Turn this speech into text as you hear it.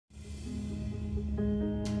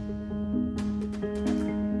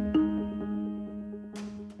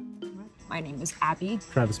my name is Abby.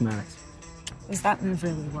 Travis Maddox. Does that move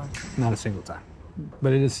really work? Not a single time.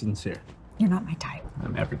 But it is sincere. You're not my type.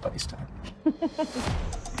 I'm everybody's type.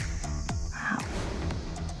 Wow.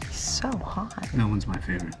 He's so hot. No one's my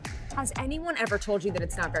favorite. Has anyone ever told you that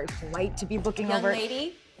it's not very polite to be looking Young over?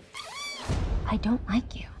 lady? I don't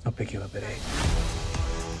like you. I'll pick you up at 8.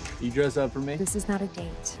 You dress up for me? This is not a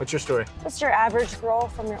date. What's your story? Just your average girl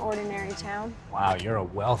from your ordinary town. Wow, you're a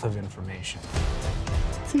wealth of information.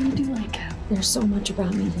 So you do like him. There's so much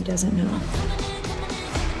about me he doesn't know.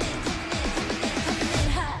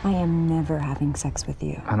 I am never having sex with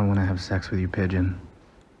you. I don't want to have sex with you, Pigeon.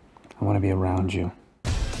 I want to be around you.